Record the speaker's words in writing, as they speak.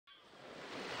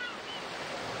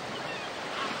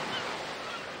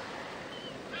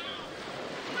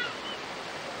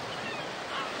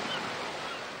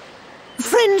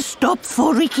can stop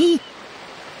for Ricky.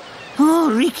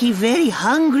 Oh, Ricky very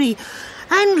hungry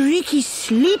and Ricky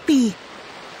sleepy.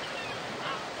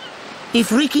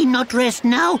 If Ricky not rest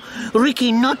now,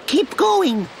 Ricky not keep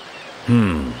going.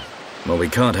 Well, we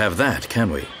can't have that,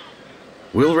 can we?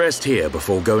 We'll rest here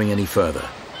before going any further.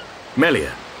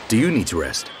 Melia, do you need to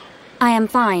rest? I am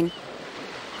fine.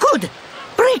 Good.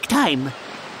 Break time.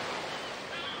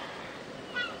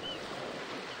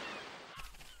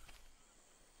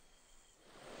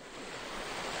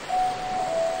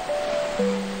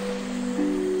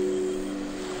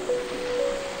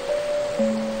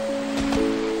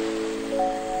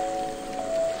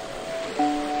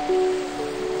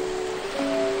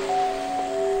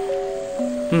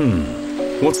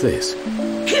 What's this?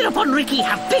 Hereupon Ricky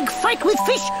have big fight with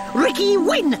fish. Ricky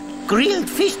win. Grilled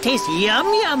fish taste yum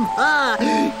yum.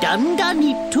 Dun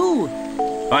eat too.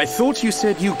 I thought you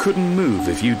said you couldn't move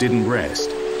if you didn't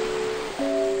rest.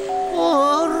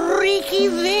 Oh, Ricky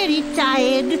very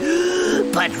tired.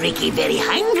 But Ricky very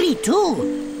hungry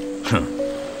too.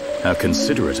 How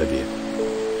considerate of you.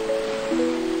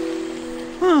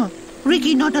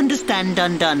 Ricky not understand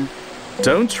Dun.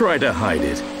 Don't try to hide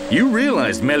it. You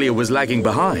realized Melia was lagging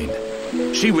behind.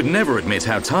 She would never admit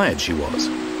how tired she was.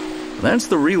 That's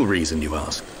the real reason you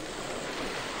ask.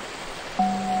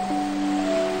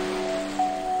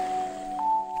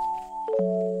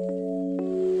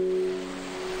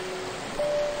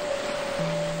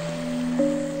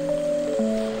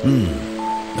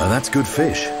 Now that's good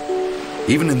fish.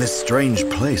 Even in this strange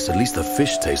place, at least the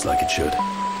fish tastes like it should.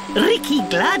 Ricky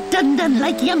glad Dun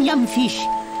like yum yum fish.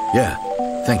 Yeah,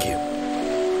 thank you.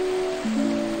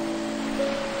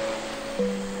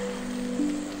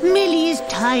 Millie is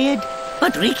tired,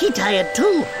 but Ricky tired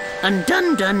too. And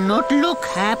Dun not look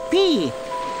happy.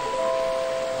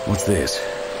 What's this?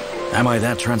 Am I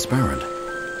that transparent?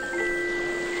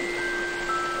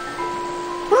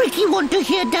 Ricky want to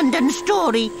hear Dun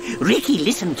story. Ricky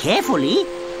listen carefully.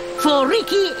 For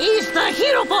Ricky is the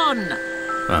Heropon.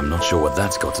 I'm not sure what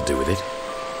that's got to do with it.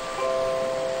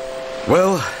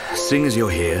 Well, seeing as you're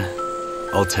here,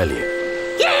 I'll tell you.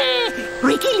 Yeah!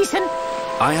 Ricky listen.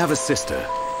 I have a sister.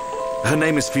 Her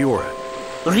name is Fiora.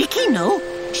 Ricky know.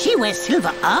 She wears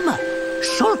silver armor.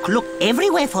 Shulk look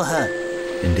everywhere for her.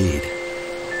 Indeed.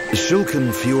 Shulk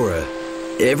and Fiora,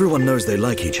 everyone knows they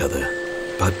like each other.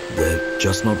 But they're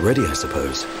just not ready, I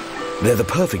suppose. They're the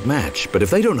perfect match, but if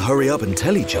they don't hurry up and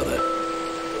tell each other...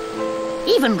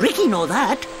 Even Ricky know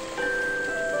that.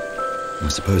 I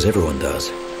suppose everyone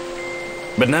does.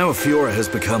 But now Fiora has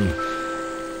become...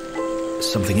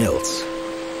 something else.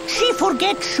 She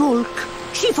forget Shulk.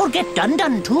 She forget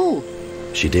Dun too.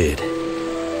 She did.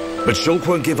 But Shulk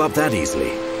won't give up that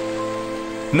easily.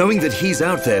 Knowing that he's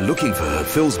out there looking for her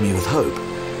fills me with hope.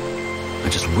 I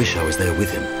just wish I was there with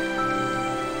him.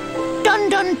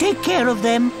 Dun take care of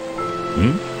them.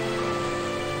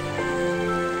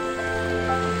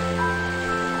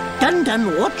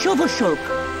 Dun watch over Shulk.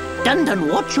 Dun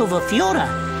watch over Fiora.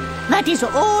 That is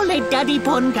all a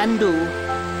Daddypon can do.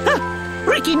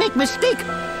 Ricky make mistake.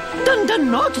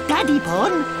 Dun not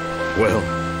Daddypon. Well,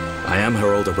 I am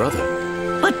her older brother.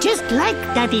 But just like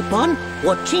Daddypon,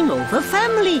 watching over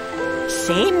family.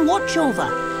 Same watch over.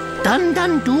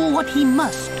 Dun do what he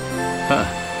must.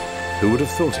 Who would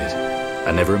have thought it?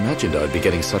 I never imagined I'd be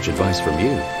getting such advice from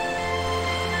you.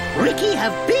 Ricky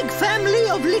have big family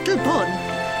of little pon.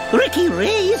 Ricky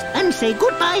raise and say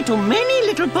goodbye to many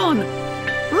little pon.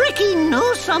 Ricky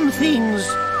knows some things.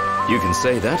 You can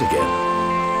say that again.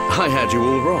 I had you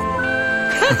all wrong.